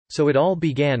So it all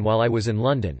began while I was in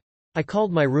London. I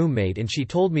called my roommate and she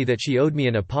told me that she owed me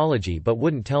an apology but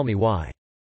wouldn't tell me why.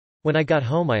 When I got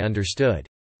home I understood.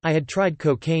 I had tried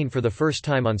cocaine for the first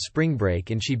time on spring break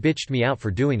and she bitched me out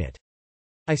for doing it.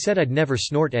 I said I'd never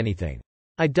snort anything.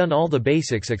 I'd done all the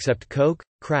basics except coke,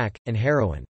 crack, and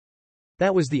heroin.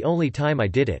 That was the only time I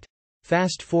did it.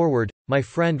 Fast forward, my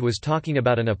friend was talking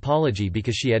about an apology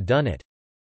because she had done it.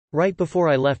 Right before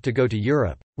I left to go to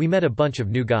Europe, we met a bunch of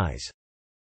new guys.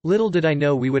 Little did I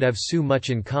know we would have so much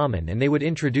in common and they would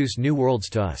introduce new worlds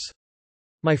to us.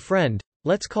 My friend,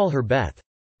 let's call her Beth,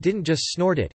 didn't just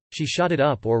snort it, she shot it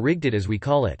up or rigged it as we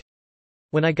call it.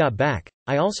 When I got back,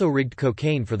 I also rigged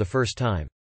cocaine for the first time.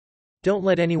 Don't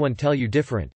let anyone tell you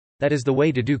different, that is the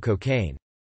way to do cocaine.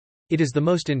 It is the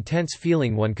most intense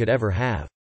feeling one could ever have.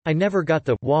 I never got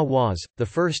the wah-wahs the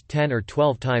first 10 or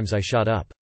 12 times I shot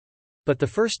up. But the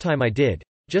first time I did,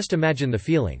 just imagine the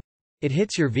feeling. It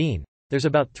hits your vein, there's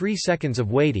about 3 seconds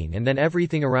of waiting and then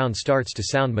everything around starts to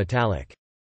sound metallic.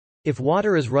 If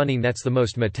water is running, that's the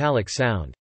most metallic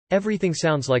sound. Everything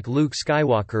sounds like Luke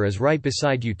Skywalker is right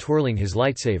beside you twirling his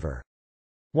lightsaber.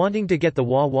 Wanting to get the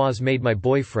wah-wahs made my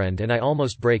boyfriend and I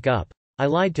almost break up. I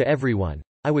lied to everyone.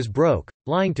 I was broke,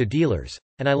 lying to dealers,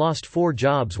 and I lost 4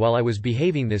 jobs while I was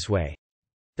behaving this way.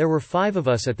 There were 5 of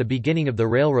us at the beginning of the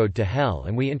railroad to hell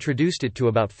and we introduced it to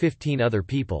about 15 other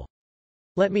people.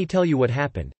 Let me tell you what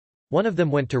happened. One of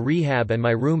them went to rehab and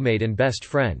my roommate and best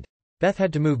friend, Beth,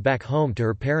 had to move back home to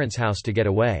her parents' house to get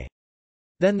away.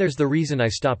 Then there's the reason I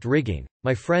stopped rigging,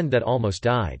 my friend that almost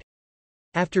died.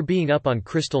 After being up on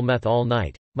crystal meth all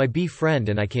night, my friend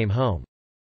and I came home.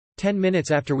 10 minutes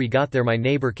after we got there my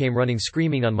neighbor came running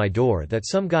screaming on my door that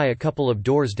some guy a couple of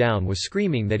doors down was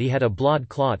screaming that he had a blood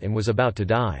clot and was about to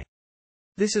die.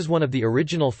 This is one of the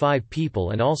original 5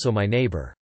 people and also my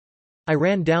neighbor. I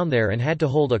ran down there and had to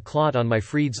hold a clot on my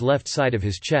friend's left side of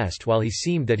his chest while he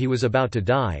seemed that he was about to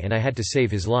die and I had to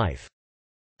save his life.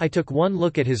 I took one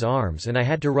look at his arms and I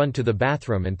had to run to the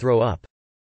bathroom and throw up.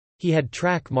 He had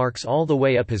track marks all the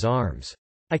way up his arms.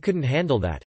 I couldn't handle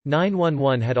that.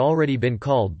 911 had already been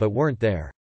called but weren't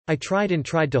there. I tried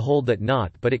to hold that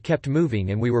knot but it kept moving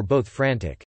and we were both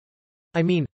frantic. I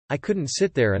mean, I couldn't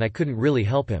sit there and I couldn't really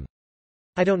help him.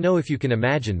 I don't know if you can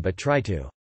imagine but try to.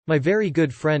 My very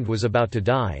good friend was about to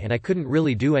die and I couldn't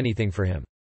really do anything for him.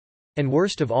 And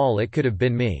worst of all, it could have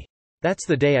been me. That's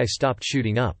the day I stopped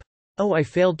shooting up. Oh, I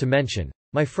failed to mention,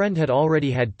 my friend had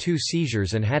already had 2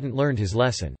 seizures and hadn't learned his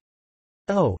lesson.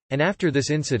 Oh, and after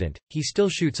this incident, he still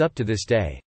shoots up to this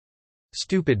day.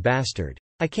 Stupid bastard.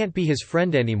 I can't be his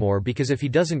friend anymore because if he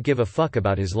doesn't give a fuck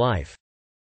about his life.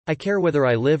 I care whether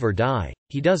I live or die,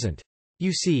 he doesn't.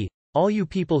 You see, all you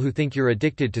people who think you're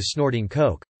addicted to snorting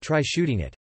coke, try shooting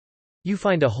it. You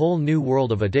find a whole new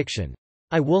world of addiction.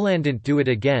 I wouldn't do it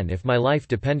again if my life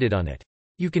depended on it.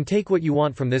 You can take what you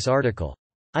want from this article.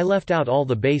 I left out all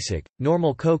the basic,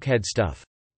 normal cokehead stuff.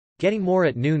 Getting more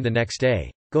at noon the next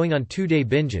day, going on 2-day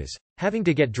binges, having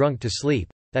to get drunk to sleep,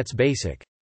 that's basic.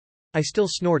 I still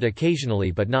snort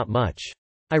occasionally but not much.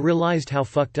 I realized how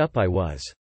fucked up I was.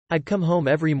 I'd come home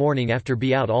every morning after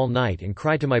be out all night and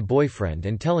cry to my boyfriend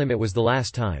and tell him it was the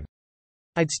last time.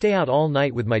 I'd stay out all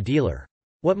night with my dealer.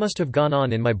 What must have gone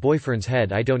on in my boyfriend's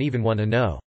head I don't even want to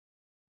know.